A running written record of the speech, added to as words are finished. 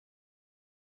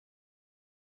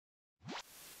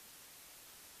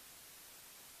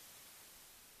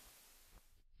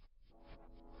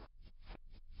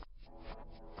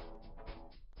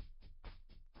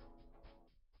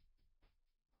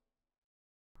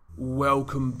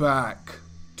Welcome back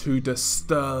to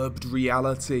Disturbed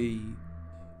Reality.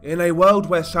 In a world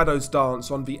where shadows dance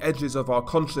on the edges of our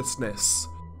consciousness,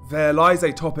 there lies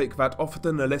a topic that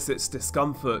often elicits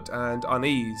discomfort and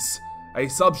unease, a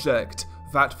subject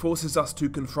that forces us to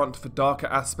confront the darker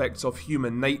aspects of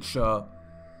human nature.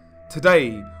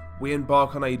 Today, we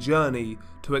embark on a journey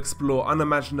to explore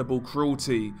unimaginable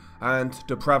cruelty and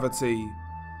depravity.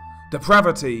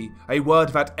 Depravity, a word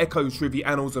that echoes through the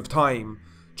annals of time,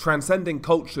 transcending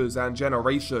cultures and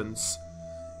generations.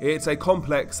 It's a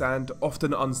complex and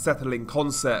often unsettling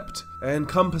concept,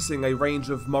 encompassing a range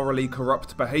of morally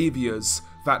corrupt behaviours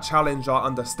that challenge our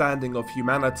understanding of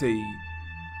humanity.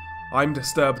 I'm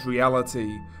Disturbed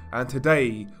Reality, and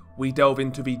today we delve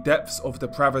into the depths of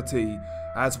depravity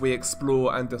as we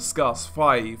explore and discuss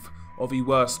 5 of the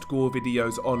worst gore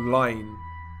videos online.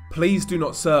 Please do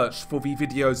not search for the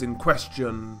videos in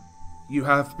question. You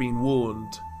have been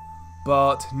warned.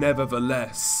 But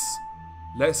nevertheless,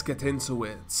 let's get into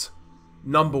it.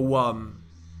 Number 1.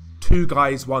 2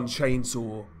 Guys, 1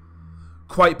 Chainsaw.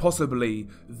 Quite possibly,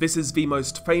 this is the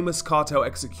most famous cartel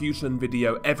execution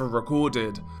video ever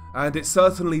recorded, and it's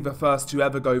certainly the first to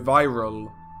ever go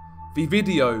viral. The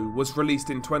video was released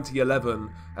in 2011,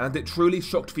 and it truly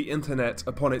shocked the internet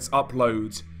upon its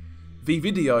upload. The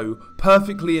video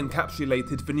perfectly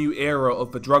encapsulated the new era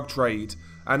of the drug trade,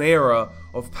 an era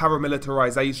of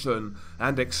paramilitarization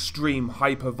and extreme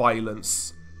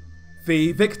hyper-violence.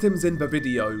 The victims in the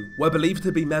video were believed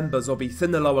to be members of the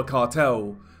Sinaloa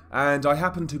cartel, and I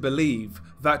happen to believe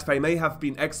that they may have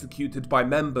been executed by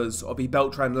members of the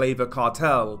Beltran-Leyva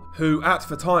cartel, who at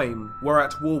the time were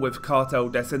at war with Cartel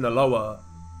de Sinaloa.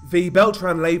 The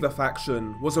Beltran-Leyva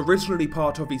faction was originally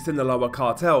part of the Sinaloa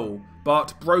cartel,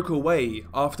 but broke away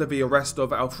after the arrest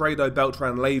of Alfredo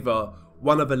Beltran-Leyva,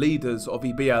 one of the leaders of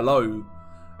the BLO.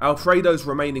 Alfredo's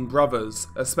remaining brothers,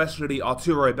 especially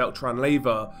Arturo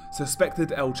Beltran-Leyva,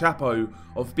 suspected El Chapo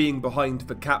of being behind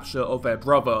the capture of their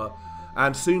brother,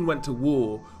 and soon went to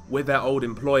war with their old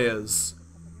employers.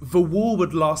 The war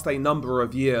would last a number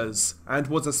of years, and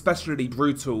was especially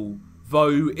brutal,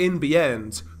 though in the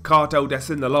end, Cartel de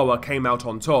Sinaloa came out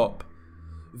on top.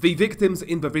 The victims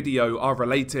in the video are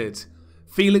related,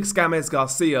 Felix Gamez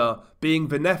Garcia being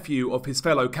the nephew of his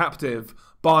fellow captive,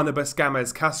 Barnabas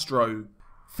Gamez Castro.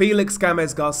 Felix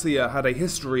Gamez Garcia had a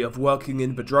history of working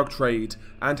in the drug trade,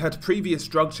 and had previous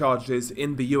drug charges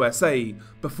in the USA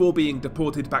before being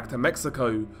deported back to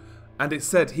Mexico, and it's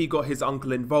said he got his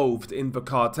uncle involved in the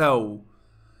cartel.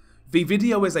 The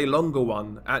video is a longer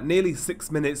one, at nearly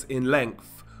 6 minutes in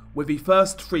length, with the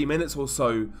first 3 minutes or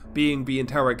so being the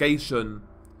interrogation.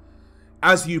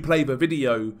 As you play the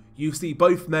video, you see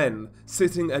both men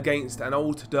sitting against an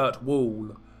old dirt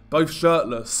wall, both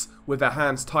shirtless, with their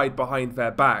hands tied behind their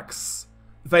backs.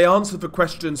 They answer the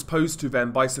questions posed to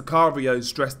them by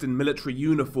sicarios dressed in military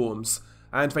uniforms,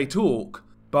 and they talk,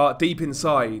 but deep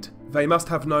inside, they must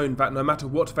have known that no matter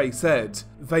what they said,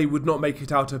 they would not make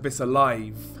it out of this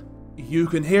alive. You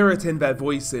can hear it in their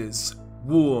voices,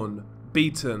 worn,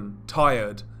 beaten,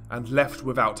 tired, and left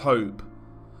without hope.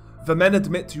 The men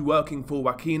admit to working for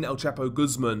Joaquin El Chapo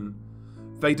Guzman.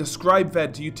 They describe their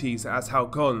duties as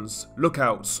halcons,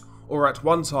 lookouts, or at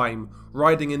one time,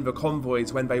 riding in the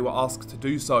convoys when they were asked to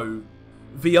do so.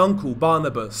 The uncle,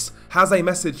 Barnabas, has a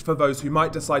message for those who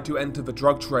might decide to enter the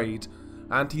drug trade,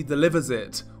 and he delivers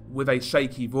it with a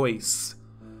shaky voice.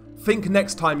 Think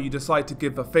next time you decide to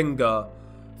give the finger.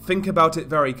 Think about it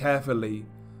very carefully,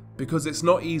 because it's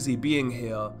not easy being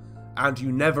here, and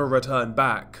you never return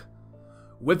back.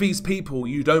 With these people,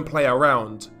 you don't play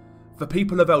around. The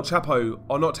people of El Chapo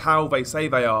are not how they say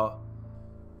they are.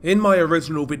 In my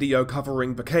original video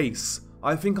covering the case,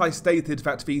 I think I stated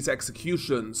that these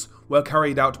executions were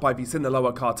carried out by the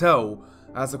Sinaloa cartel,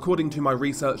 as according to my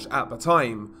research at the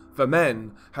time, the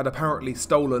men had apparently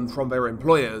stolen from their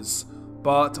employers,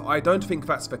 but I don't think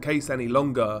that's the case any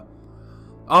longer.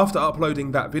 After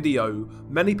uploading that video,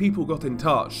 many people got in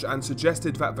touch and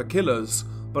suggested that the killers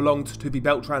belonged to the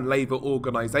Beltran-Leyva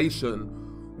organisation,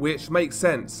 which makes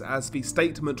sense as the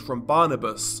statement from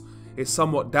Barnabas is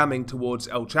somewhat damning towards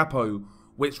El Chapo,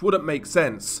 which wouldn't make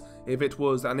sense if it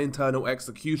was an internal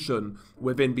execution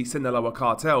within the Sinaloa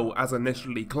cartel as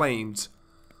initially claimed.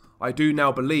 I do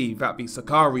now believe that the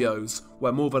sicarios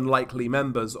were more than likely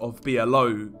members of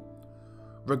BLO.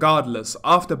 Regardless,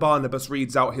 after Barnabas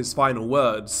reads out his final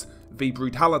words, the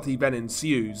brutality then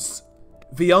ensues.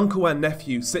 The uncle and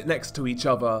nephew sit next to each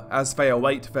other as they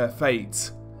await their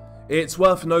fate. It's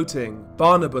worth noting,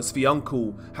 Barnabas the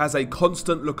uncle has a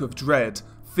constant look of dread,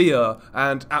 fear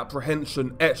and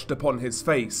apprehension etched upon his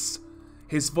face.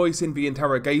 His voice in the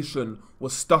interrogation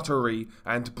was stuttery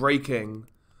and breaking.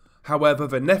 However,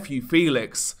 the nephew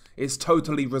Felix is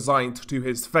totally resigned to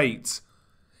his fate.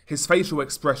 His facial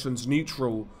expressions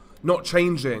neutral, not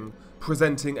changing,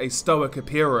 presenting a stoic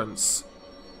appearance.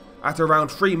 At around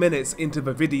 3 minutes into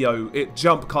the video, it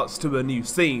jump cuts to a new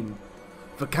scene.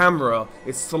 The camera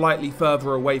is slightly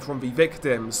further away from the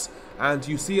victims, and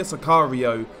you see a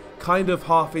Sicario kind of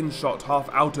half in shot, half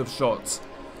out of shot.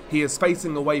 He is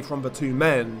facing away from the two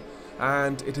men,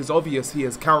 and it is obvious he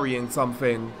is carrying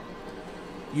something.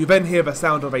 You then hear the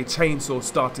sound of a chainsaw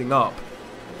starting up.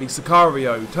 The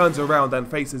Sicario turns around and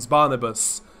faces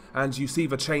Barnabas, and you see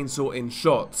the chainsaw in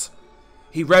shot.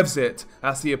 He revs it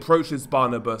as he approaches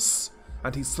Barnabas,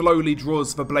 and he slowly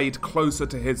draws the blade closer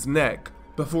to his neck,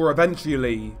 before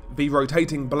eventually the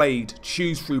rotating blade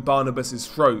chews through Barnabas's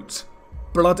throat.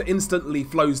 Blood instantly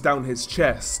flows down his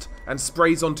chest and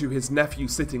sprays onto his nephew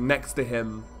sitting next to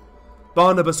him.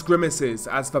 Barnabas grimaces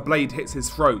as the blade hits his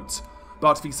throat,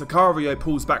 but the Sicario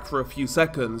pulls back for a few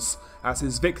seconds as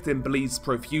his victim bleeds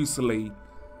profusely.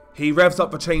 He revs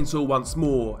up the chainsaw once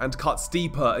more and cuts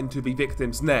deeper into the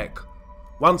victim's neck.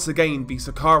 Once again, the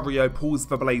Sicario pulls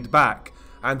the blade back,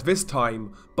 and this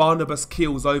time, Barnabas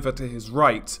keels over to his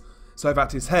right, so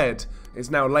that his head is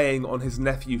now laying on his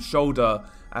nephew's shoulder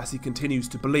as he continues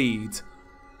to bleed.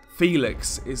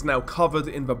 Felix is now covered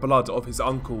in the blood of his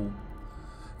uncle.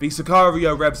 The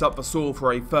Sicario revs up the saw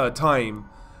for a third time,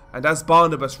 and as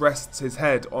Barnabas rests his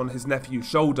head on his nephew's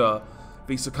shoulder,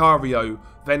 the Sicario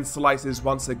then slices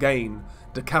once again,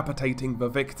 decapitating the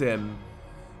victim.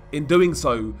 In doing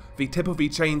so, the tip of the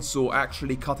chainsaw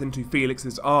actually cut into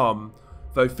Felix's arm,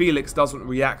 though Felix doesn't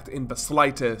react in the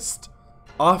slightest.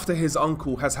 After his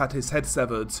uncle has had his head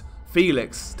severed,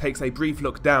 Felix takes a brief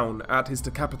look down at his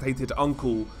decapitated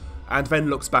uncle and then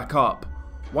looks back up.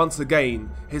 Once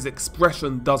again, his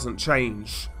expression doesn't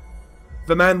change.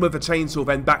 The man with the chainsaw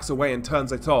then backs away and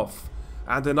turns it off,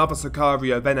 and another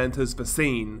Sicario then enters the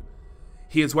scene.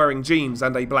 He is wearing jeans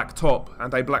and a black top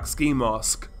and a black ski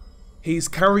mask. He's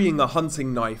carrying a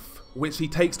hunting knife, which he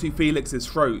takes to Felix's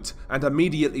throat and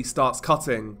immediately starts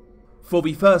cutting. For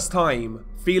the first time,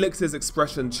 Felix's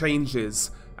expression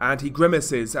changes, and he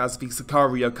grimaces as the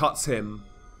Sicario cuts him.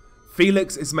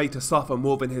 Felix is made to suffer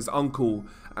more than his uncle,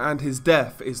 and his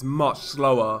death is much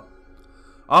slower.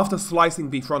 After slicing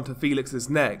the front of Felix's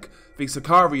neck, the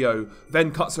Sicario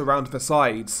then cuts around the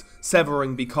sides,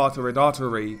 severing the carotid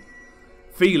artery.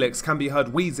 Felix can be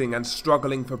heard wheezing and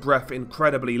struggling for breath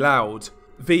incredibly loud.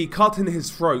 The cut in his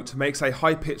throat makes a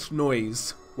high-pitched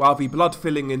noise, while the blood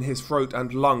filling in his throat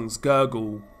and lungs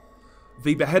gurgle.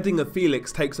 The beheading of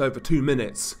Felix takes over 2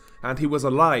 minutes, and he was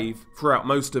alive throughout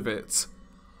most of it.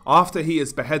 After he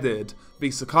is beheaded, the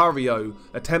Sicario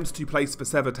attempts to place the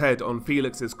severed head on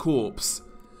Felix's corpse.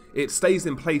 It stays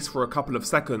in place for a couple of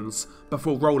seconds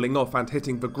before rolling off and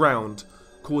hitting the ground,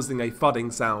 causing a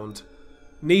thudding sound.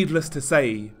 Needless to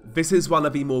say, this is one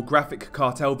of the more graphic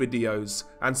cartel videos,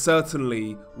 and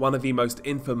certainly one of the most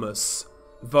infamous.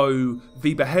 Though,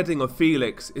 the beheading of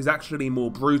Felix is actually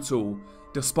more brutal,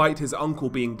 despite his uncle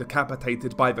being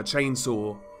decapitated by the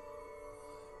chainsaw.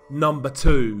 Number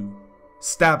 2.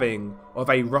 Stabbing of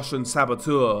a Russian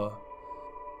saboteur.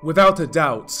 Without a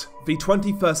doubt, the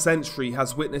 21st century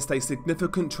has witnessed a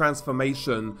significant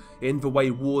transformation in the way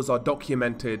wars are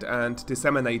documented and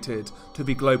disseminated to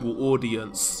the global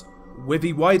audience. With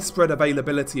the widespread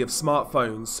availability of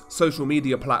smartphones, social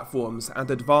media platforms,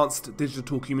 and advanced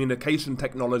digital communication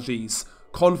technologies,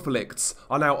 conflicts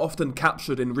are now often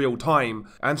captured in real time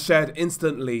and shared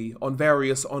instantly on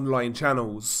various online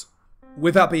channels.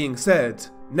 With that being said,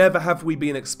 never have we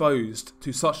been exposed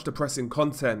to such depressing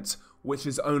content, which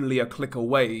is only a click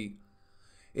away.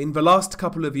 In the last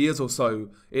couple of years or so,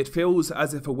 it feels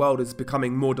as if the world is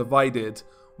becoming more divided,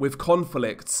 with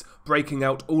conflicts breaking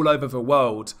out all over the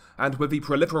world, and with the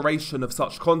proliferation of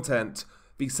such content,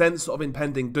 the sense of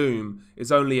impending doom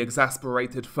is only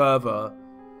exasperated further.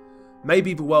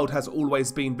 Maybe the world has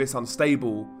always been this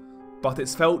unstable, but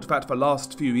it's felt that the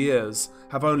last few years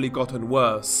have only gotten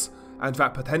worse, and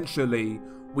that potentially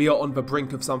we are on the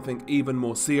brink of something even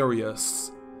more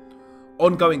serious.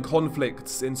 Ongoing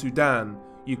conflicts in Sudan,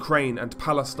 Ukraine and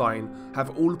Palestine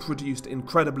have all produced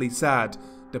incredibly sad,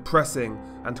 depressing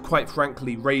and quite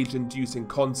frankly rage-inducing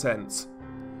content.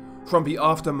 From the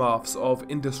aftermaths of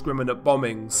indiscriminate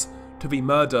bombings to the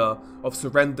murder of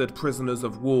surrendered prisoners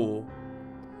of war.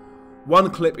 One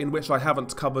clip in which I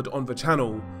haven't covered on the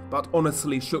channel, but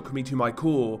honestly shook me to my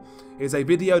core, is a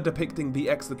video depicting the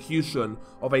execution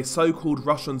of a so-called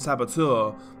Russian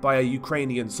saboteur by a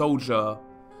Ukrainian soldier.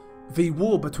 The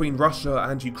war between Russia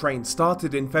and Ukraine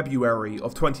started in February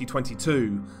of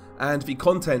 2022, and the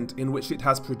content in which it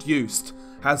has produced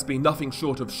has been nothing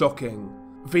short of shocking.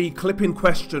 The clip in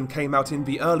question came out in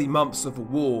the early months of the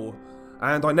war,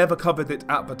 and I never covered it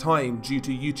at the time due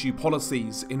to YouTube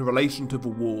policies in relation to the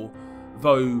war,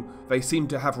 though they seem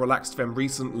to have relaxed them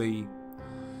recently.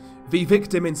 The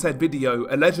victim in said video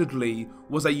allegedly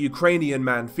was a Ukrainian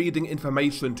man feeding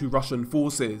information to Russian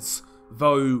forces,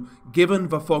 though, given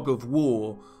the fog of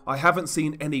war, I haven't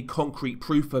seen any concrete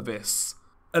proof of this.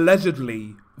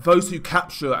 Allegedly, those who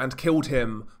captured and killed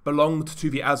him belonged to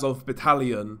the Azov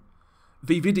battalion.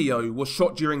 The video was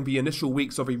shot during the initial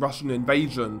weeks of a Russian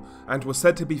invasion and was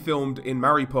said to be filmed in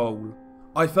Mariupol.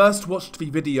 I first watched the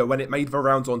video when it made the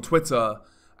rounds on Twitter,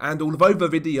 and although the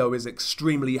video is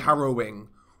extremely harrowing,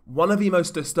 one of the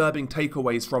most disturbing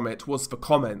takeaways from it was the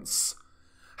comments.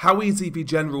 How easy the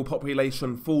general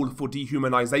population fall for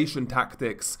dehumanization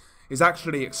tactics is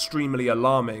actually extremely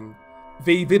alarming.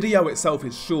 The video itself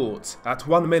is short, at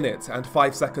 1 minute and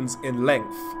 5 seconds in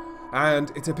length,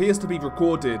 and it appears to be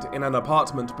recorded in an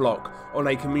apartment block on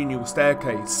a communal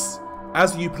staircase.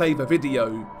 As you play the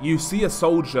video, you see a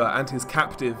soldier and his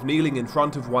captive kneeling in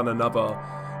front of one another,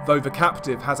 though the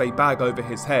captive has a bag over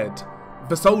his head.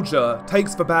 The soldier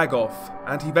takes the bag off,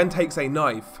 and he then takes a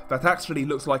knife that actually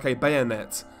looks like a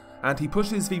bayonet, and he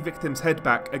pushes the victim's head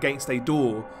back against a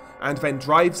door, and then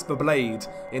drives the blade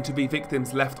into the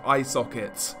victim's left eye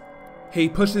socket. He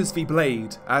pushes the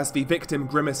blade as the victim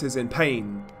grimaces in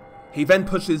pain. He then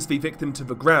pushes the victim to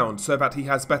the ground so that he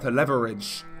has better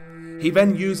leverage. He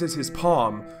then uses his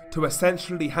palm to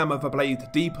essentially hammer the blade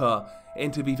deeper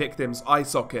into the victim's eye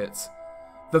socket.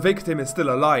 The victim is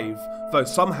still alive, though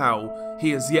somehow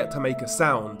he is yet to make a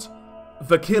sound.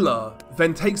 The killer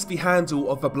then takes the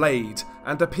handle of the blade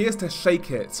and appears to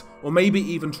shake it, or maybe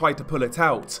even try to pull it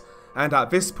out, and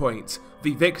at this point,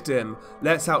 the victim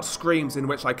lets out screams in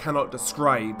which I cannot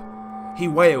describe. He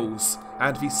wails,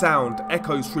 and the sound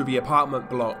echoes through the apartment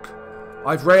block.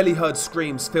 I've rarely heard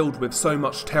screams filled with so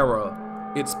much terror.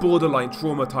 It's borderline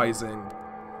traumatizing.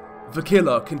 The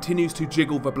killer continues to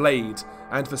jiggle the blade,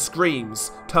 and the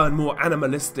screams turn more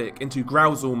animalistic into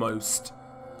growls almost.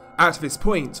 At this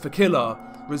point, the killer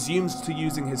resumes to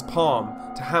using his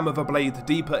palm to hammer the blade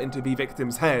deeper into the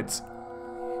victim's head.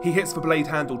 He hits the blade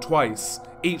handle twice,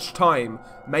 each time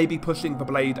maybe pushing the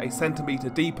blade a centimeter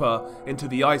deeper into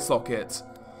the eye socket,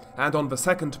 and on the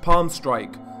second palm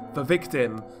strike, the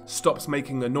victim stops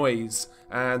making a noise,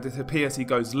 and it appears he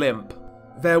goes limp.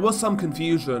 There was some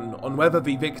confusion on whether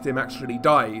the victim actually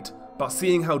died, but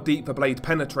seeing how deep the blade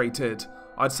penetrated,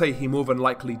 I'd say he more than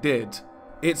likely did.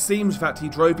 It seems that he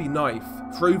drove the knife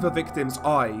through the victim's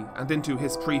eye and into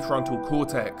his prefrontal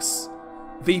cortex.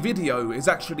 The video is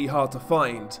actually hard to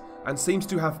find, and seems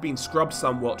to have been scrubbed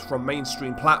somewhat from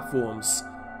mainstream platforms.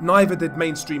 Neither did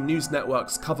mainstream news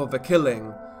networks cover the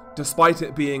killing, despite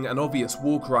it being an obvious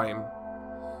war crime.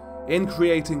 In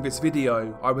creating this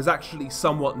video, I was actually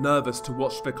somewhat nervous to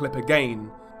watch the clip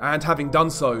again, and having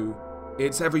done so,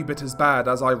 it's every bit as bad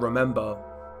as I remember.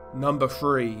 Number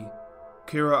 3.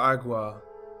 Cura Agua.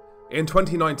 In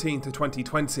 2019 to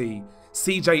 2020,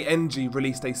 CJNG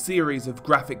released a series of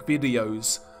graphic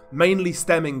videos, mainly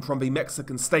stemming from the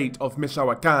Mexican state of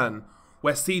Michoacán,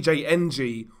 where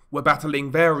CJNG were battling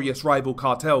various rival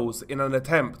cartels in an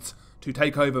attempt to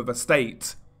take over the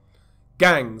state.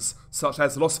 Gangs such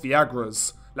as Los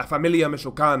Viagras, La Familia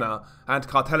Michoacana, and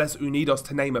Carteles Unidos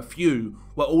to name a few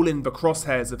were all in the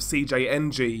crosshairs of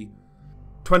CJNG.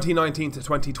 2019 to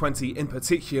 2020 in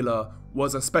particular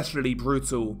was especially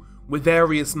brutal, with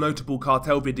various notable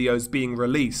cartel videos being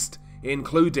released,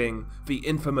 including the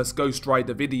infamous Ghost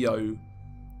Rider video.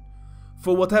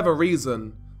 For whatever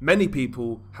reason, many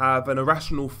people have an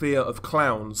irrational fear of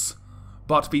clowns,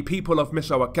 but the people of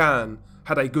Michoacán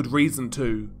had a good reason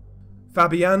to.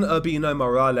 Fabian Urbino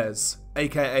Morales,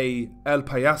 aka El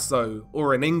Payaso,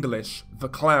 or in English, the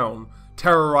Clown,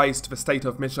 terrorized the state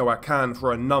of Michoacán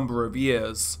for a number of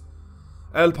years.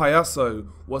 El Payaso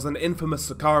was an infamous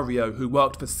sicario who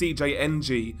worked for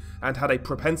CJNG and had a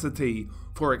propensity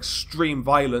for extreme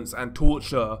violence and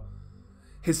torture.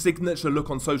 His signature look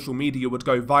on social media would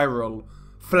go viral,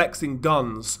 flexing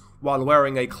guns while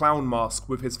wearing a clown mask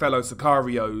with his fellow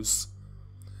sicarios.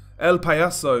 El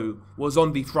Payaso was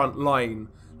on the front line,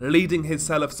 leading his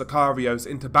cell of sicarios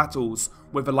into battles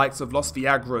with the likes of Los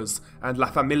Viagras and La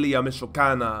Familia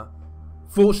Michoacana.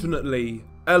 Fortunately,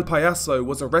 El Payaso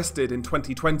was arrested in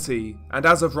 2020, and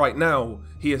as of right now,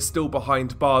 he is still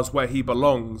behind bars where he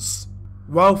belongs.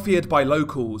 While feared by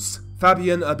locals,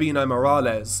 Fabian Urbino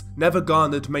Morales never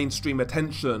garnered mainstream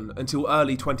attention until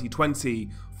early 2020,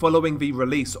 following the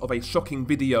release of a shocking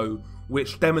video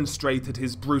which demonstrated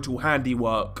his brutal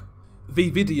handiwork. The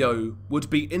video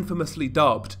would be infamously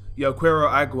dubbed Yo Quiero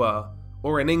Agua,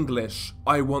 or in English,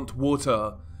 I Want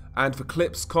Water, and the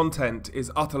clip's content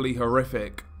is utterly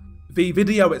horrific. The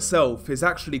video itself is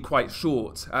actually quite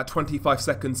short, at 25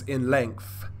 seconds in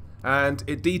length, and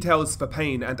it details the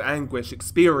pain and anguish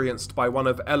experienced by one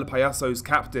of El Payaso's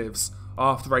captives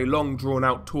after a long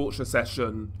drawn-out torture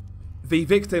session. The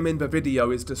victim in the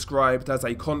video is described as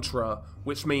a contra,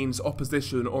 which means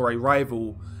opposition or a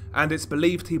rival, and it's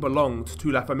believed he belonged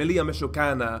to La Familia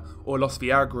Michoacana or Los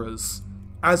Viagras.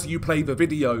 As you play the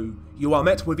video, you are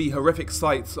met with the horrific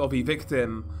sights of the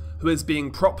victim, who is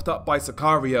being propped up by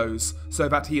sicarios so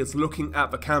that he is looking at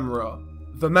the camera.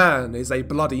 The man is a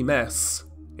bloody mess.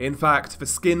 In fact, the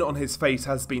skin on his face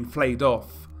has been flayed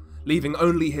off, leaving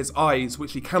only his eyes,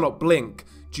 which he cannot blink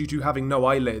due to having no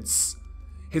eyelids.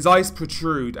 His eyes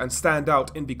protrude and stand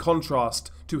out in the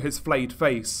contrast to his flayed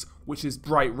face, which is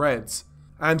bright red,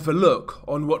 and the look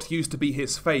on what used to be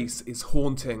his face is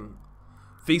haunting.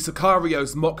 The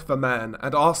sicarios mock the man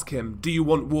and ask him, "Do you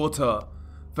want water?"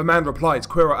 The man replies,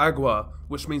 "Quiero agua,"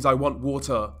 which means I want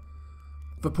water.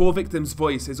 The poor victim's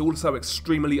voice is also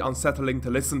extremely unsettling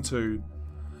to listen to.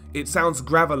 It sounds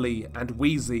gravelly and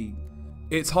wheezy.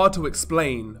 It's hard to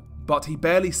explain, but he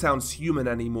barely sounds human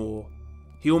anymore.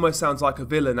 He almost sounds like a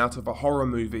villain out of a horror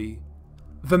movie.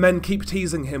 The men keep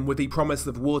teasing him with the promise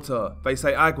of water. They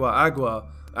say agua, agua,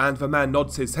 and the man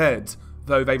nods his head,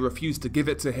 though they refuse to give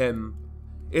it to him.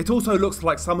 It also looks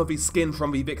like some of the skin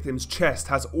from the victim's chest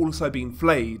has also been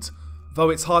flayed, though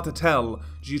it's hard to tell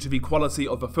due to the quality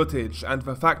of the footage and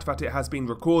the fact that it has been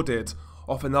recorded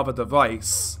off another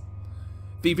device.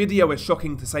 The video is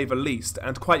shocking to say the least,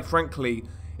 and quite frankly,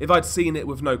 if I'd seen it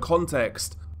with no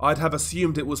context, I'd have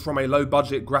assumed it was from a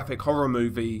low-budget graphic horror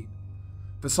movie.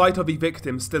 The sight of the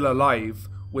victim still alive,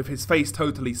 with his face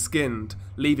totally skinned,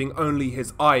 leaving only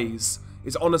his eyes,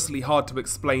 is honestly hard to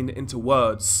explain into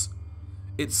words.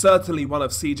 It's certainly one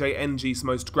of CJNG's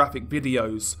most graphic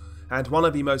videos, and one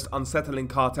of the most unsettling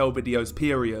cartel videos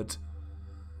period.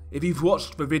 If you've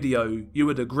watched the video, you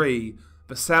would agree,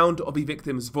 the sound of the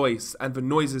victim's voice and the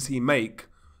noises he make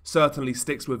certainly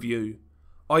sticks with you.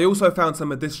 I also found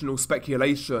some additional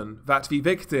speculation that the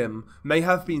victim may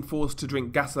have been forced to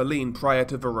drink gasoline prior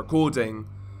to the recording,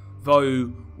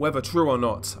 though whether true or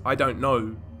not, I don't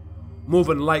know. More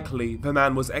than likely, the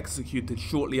man was executed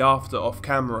shortly after off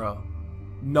camera.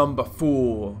 Number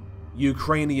 4.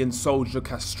 Ukrainian soldier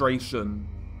castration.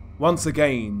 Once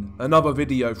again, another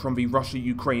video from the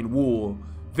Russia-Ukraine war,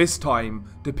 this time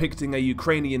depicting a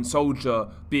Ukrainian soldier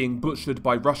being butchered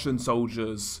by Russian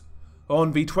soldiers.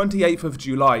 On the 28th of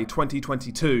July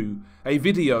 2022, a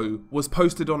video was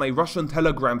posted on a Russian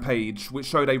Telegram page which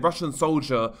showed a Russian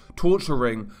soldier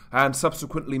torturing and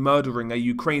subsequently murdering a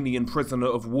Ukrainian prisoner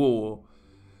of war.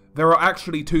 There are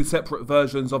actually two separate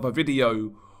versions of a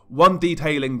video, one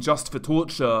detailing just the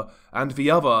torture, and the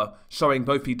other showing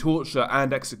both the torture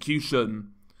and execution.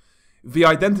 The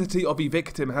identity of the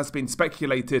victim has been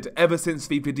speculated ever since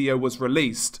the video was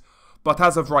released, but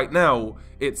as of right now,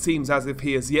 it seems as if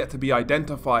he is yet to be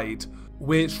identified,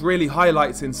 which really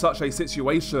highlights in such a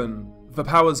situation the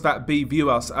powers that be view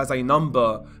us as a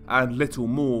number and little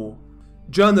more.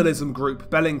 Journalism group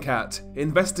Bellingcat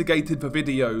investigated the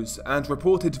videos and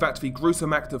reported that the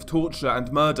gruesome act of torture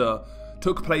and murder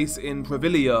took place in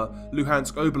Privilia,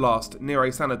 Luhansk Oblast, near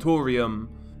a sanatorium.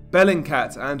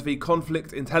 Bellingcat and the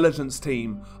conflict intelligence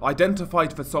team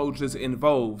identified the soldiers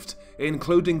involved,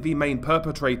 including the main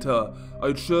perpetrator,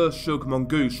 Ochur Shug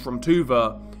Mongush from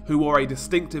Tuva, who wore a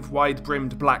distinctive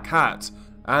wide-brimmed black hat,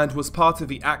 and was part of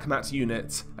the Akhmat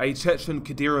unit, a Chechen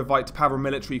Kadyrovite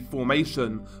paramilitary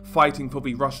formation fighting for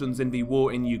the Russians in the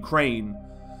war in Ukraine.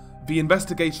 The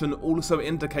investigation also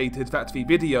indicated that the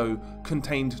video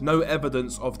contained no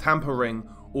evidence of tampering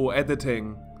or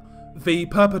editing. The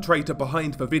perpetrator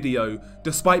behind the video,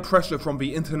 despite pressure from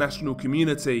the international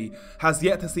community, has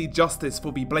yet to see justice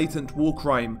for the blatant war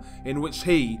crime in which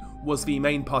he was the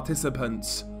main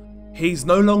participant. He's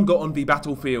no longer on the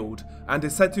battlefield and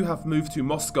is said to have moved to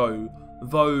Moscow,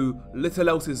 though little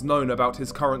else is known about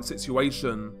his current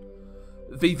situation.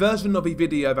 The version of the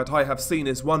video that I have seen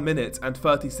is 1 minute and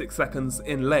 36 seconds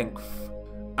in length.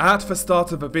 At the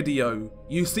start of the video,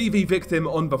 you see the victim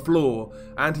on the floor,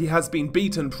 and he has been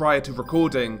beaten prior to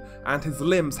recording, and his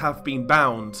limbs have been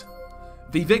bound.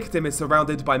 The victim is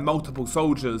surrounded by multiple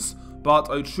soldiers, but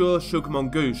Ochur Shug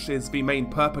Mongush is the main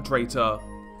perpetrator.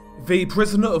 The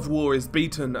prisoner of war is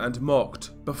beaten and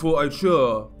mocked before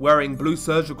Ochoa, wearing blue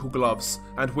surgical gloves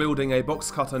and wielding a box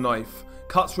cutter knife,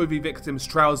 cuts through the victim's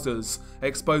trousers,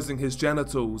 exposing his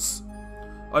genitals.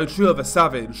 Ochoa the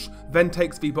savage then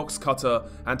takes the box cutter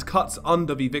and cuts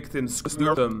under the victim's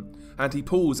scrotum, and he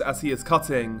pulls as he is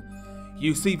cutting.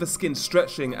 You see the skin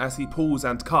stretching as he pulls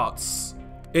and cuts.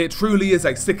 It truly is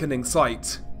a sickening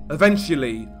sight.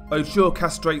 Eventually, Ochoa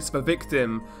castrates the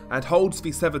victim and holds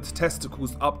the severed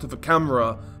testicles up to the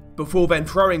camera, before then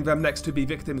throwing them next to the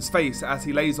victim's face as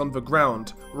he lays on the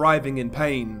ground, writhing in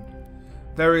pain.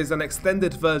 There is an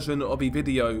extended version of the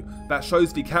video that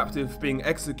shows the captive being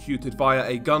executed via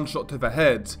a gunshot to the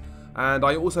head, and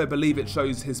I also believe it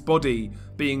shows his body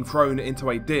being thrown into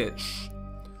a ditch.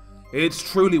 It's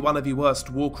truly one of the worst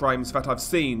war crimes that I've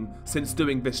seen since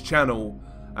doing this channel,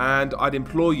 and I'd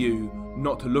implore you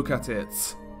not to look at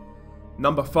it.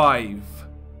 Number 5.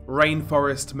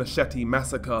 Rainforest Machete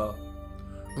Massacre.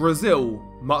 Brazil,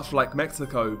 much like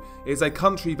Mexico, is a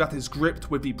country that is gripped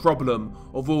with the problem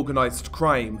of organised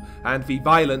crime and the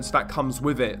violence that comes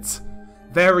with it.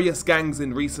 Various gangs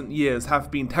in recent years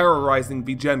have been terrorising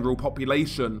the general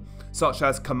population, such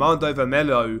as Comando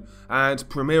Vermelho and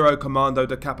Primeiro Comando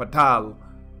da Capital.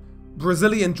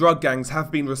 Brazilian drug gangs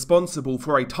have been responsible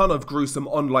for a ton of gruesome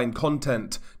online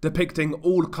content, depicting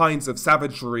all kinds of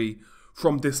savagery,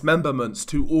 from dismemberments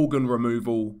to organ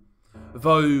removal.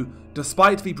 Though,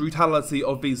 despite the brutality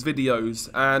of these videos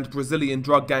and Brazilian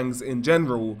drug gangs in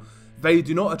general, they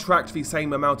do not attract the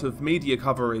same amount of media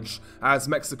coverage as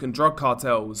Mexican drug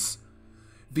cartels.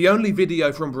 The only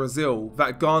video from Brazil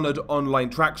that garnered online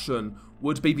traction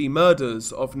would be the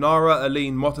murders of Nara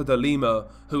Aline Mota de Lima,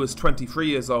 who was 23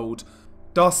 years old,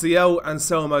 Darciel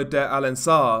Anselmo de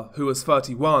Alençar, who was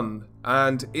 31,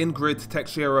 and Ingrid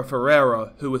Teixeira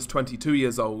Ferreira, who was 22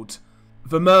 years old.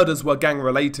 The murders were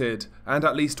gang-related, and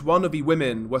at least one of the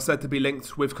women were said to be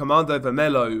linked with Comando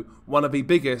Vermelho, one of the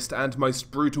biggest and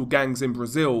most brutal gangs in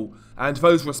Brazil, and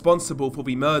those responsible for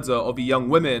the murder of the young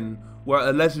women were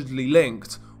allegedly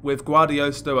linked with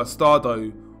Guardiões do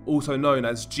Estado, also known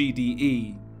as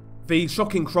GDE. The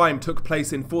shocking crime took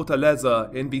place in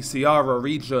Fortaleza in the Ceará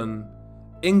region.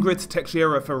 Ingrid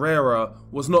Teixeira Ferreira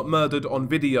was not murdered on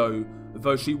video,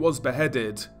 though she was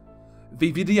beheaded.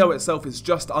 The video itself is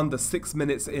just under 6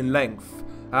 minutes in length,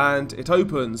 and it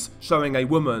opens showing a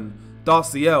woman,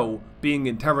 Darciel, being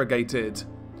interrogated.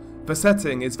 The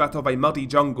setting is that of a muddy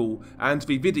jungle, and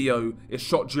the video is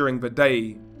shot during the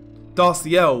day.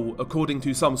 Darciel, according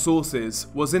to some sources,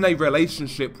 was in a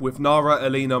relationship with Nara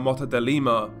Elena Mota de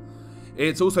Lima.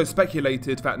 It's also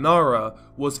speculated that Nara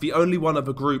was the only one of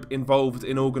the group involved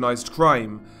in organised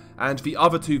crime, and the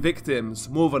other two victims,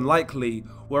 more than likely,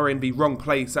 were in the wrong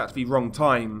place at the wrong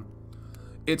time.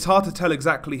 It's hard to tell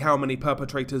exactly how many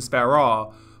perpetrators there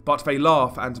are, but they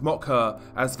laugh and mock her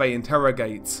as they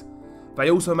interrogate. They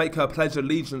also make her pledge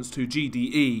allegiance to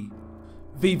GDE.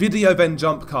 The video then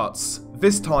jump cuts,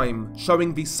 this time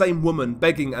showing the same woman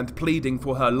begging and pleading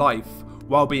for her life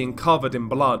while being covered in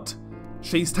blood.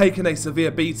 She's taken a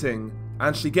severe beating,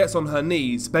 and she gets on her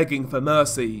knees begging for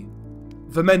mercy.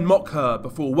 The men mock her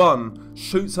before one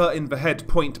shoots her in the head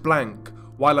point blank,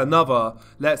 while another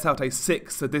lets out a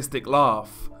sick, sadistic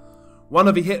laugh. One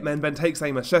of the hitmen then takes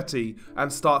a machete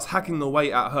and starts hacking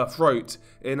away at her throat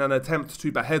in an attempt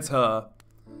to behead her.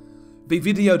 The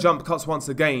video jump cuts once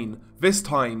again, this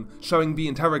time showing the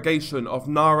interrogation of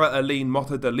Nara Aline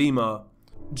Mota de Lima.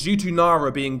 Due to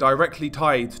Nara being directly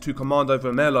tied to Comando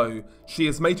Vermelho, she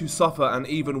is made to suffer an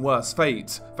even worse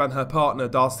fate than her partner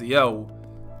Darciel.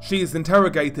 She is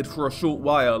interrogated for a short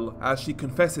while as she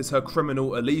confesses her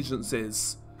criminal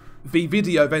allegiances. The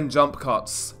video then jump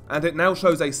cuts, and it now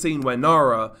shows a scene where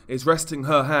Nara is resting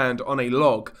her hand on a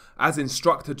log as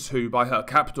instructed to by her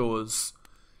captors.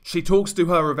 She talks to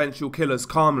her eventual killers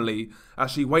calmly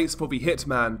as she waits for the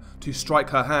hitman to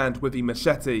strike her hand with the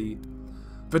machete.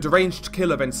 The deranged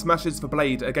killer then smashes the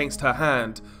blade against her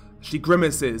hand. She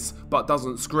grimaces but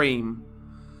doesn't scream.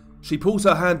 She pulls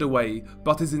her hand away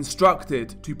but is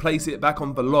instructed to place it back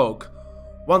on the log.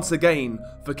 Once again,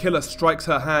 the killer strikes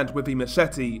her hand with the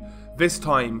machete, this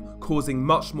time causing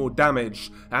much more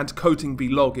damage and coating the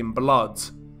log in blood.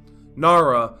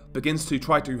 Nara begins to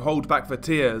try to hold back the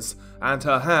tears, and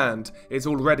her hand is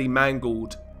already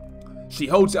mangled. She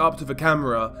holds it up to the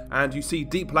camera, and you see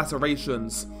deep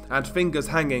lacerations and fingers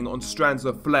hanging on strands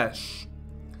of flesh.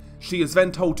 She is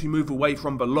then told to move away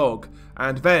from the log,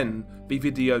 and then the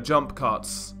video jump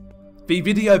cuts. The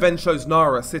video then shows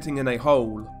Nara sitting in a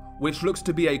hole, which looks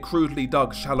to be a crudely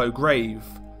dug shallow grave.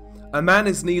 A man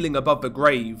is kneeling above the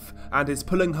grave and is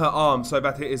pulling her arm so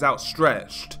that it is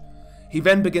outstretched. He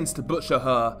then begins to butcher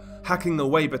her, hacking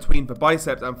away between the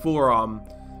bicep and forearm.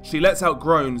 She lets out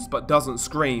groans but doesn't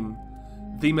scream.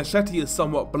 The machete is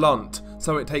somewhat blunt,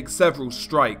 so it takes several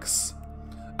strikes.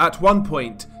 At one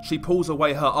point, she pulls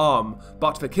away her arm,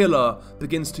 but the killer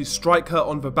begins to strike her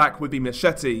on the back with the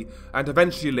machete, and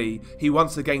eventually he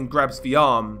once again grabs the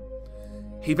arm.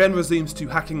 He then resumes to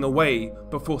hacking away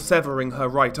before severing her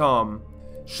right arm.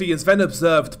 She is then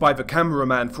observed by the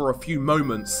cameraman for a few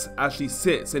moments as she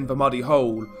sits in the muddy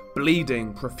hole,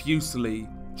 bleeding profusely.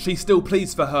 She still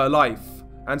pleads for her life,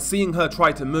 and seeing her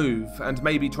try to move and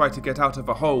maybe try to get out of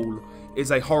the hole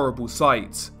is a horrible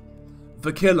sight.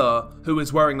 The killer, who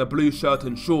is wearing a blue shirt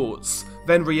and shorts,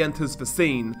 then re-enters the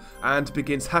scene and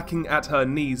begins hacking at her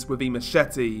knees with the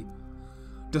machete.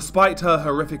 Despite her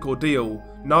horrific ordeal,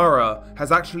 Nara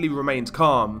has actually remained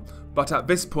calm, but at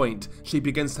this point she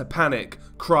begins to panic,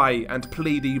 cry and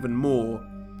plead even more.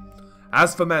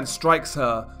 As the man strikes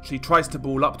her, she tries to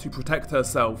ball up to protect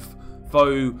herself,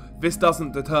 though this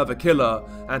doesn't deter the killer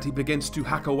and he begins to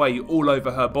hack away all over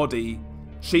her body.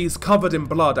 She's covered in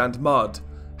blood and mud.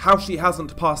 How she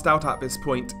hasn't passed out at this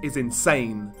point is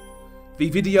insane. The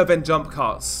video then jump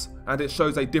cuts, and it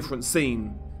shows a different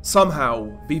scene.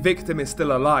 Somehow, the victim is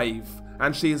still alive,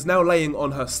 and she is now laying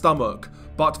on her stomach,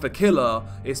 but the killer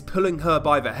is pulling her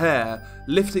by the hair,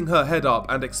 lifting her head up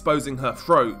and exposing her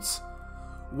throat.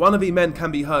 One of the men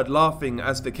can be heard laughing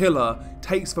as the killer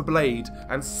takes the blade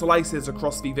and slices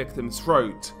across the victim's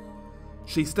throat.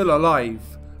 She's still alive,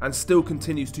 and still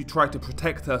continues to try to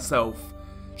protect herself.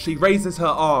 She raises her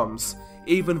arms,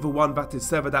 even the one that is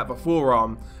severed at the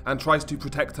forearm, and tries to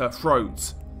protect her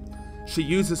throat. She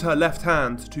uses her left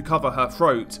hand to cover her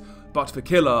throat, but the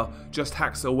killer just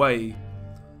hacks away.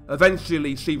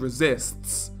 Eventually she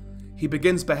resists. He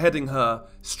begins beheading her,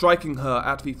 striking her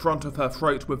at the front of her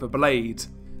throat with a blade.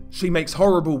 She makes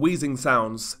horrible wheezing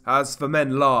sounds as the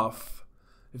men laugh.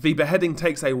 The beheading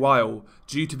takes a while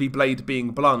due to the blade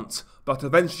being blunt, but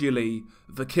eventually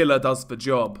the killer does the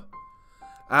job.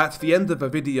 At the end of the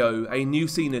video, a new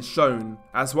scene is shown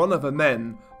as one of the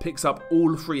men picks up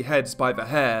all three heads by the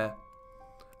hair.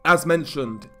 As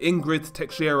mentioned, Ingrid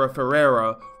Teixeira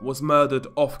Ferreira was murdered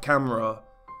off camera.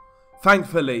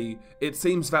 Thankfully, it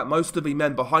seems that most of the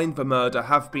men behind the murder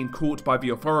have been caught by the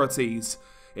authorities,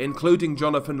 including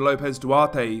Jonathan Lopez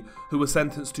Duarte, who was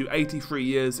sentenced to 83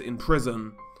 years in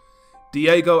prison.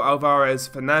 Diego Alvarez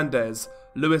Fernandez,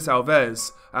 Luis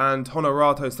Alves, and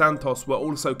Honorato Santos were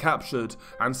also captured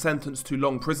and sentenced to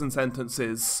long prison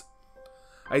sentences.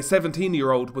 A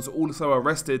 17-year-old was also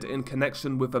arrested in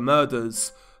connection with the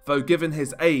murders, though given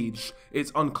his age,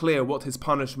 it's unclear what his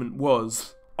punishment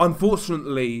was.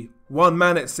 Unfortunately, one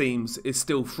man it seems is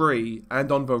still free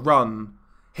and on the run,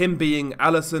 him being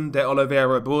Alison de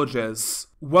Oliveira Borges.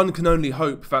 One can only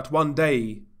hope that one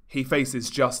day he faces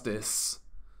justice.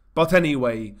 But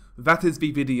anyway, that is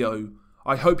the video.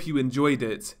 I hope you enjoyed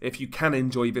it, if you can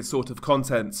enjoy this sort of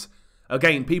content.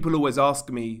 Again, people always ask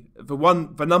me,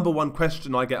 the number one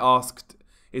question I get asked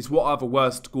is what are the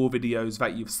worst gore videos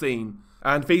that you've seen?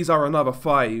 And these are another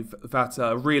 5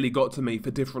 that really got to me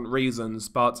for different reasons,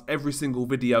 but every single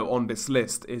video on this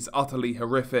list is utterly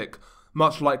horrific,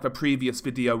 much like the previous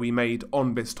video we made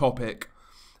on this topic.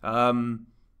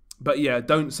 But yeah,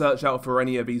 don't search out for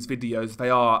any of these videos, they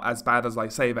are as bad as I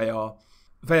say they are.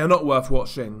 They are not worth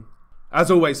watching. As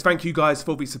always, thank you guys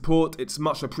for the support, it's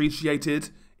much appreciated.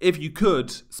 If you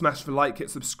could, smash the like, hit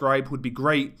subscribe would be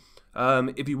great.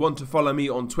 If you want to follow me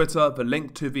on Twitter, the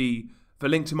link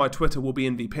to my Twitter will be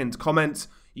in the pinned comment.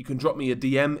 You can drop me a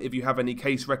DM if you have any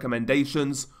case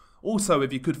recommendations. Also,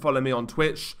 if you could follow me on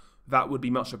Twitch, that would be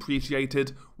much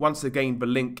appreciated. Once again, the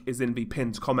link is in the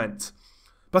pinned comment.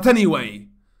 But anyway,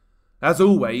 as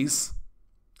always,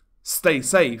 stay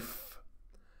safe,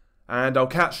 and I'll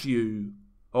catch you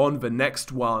on the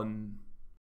next one.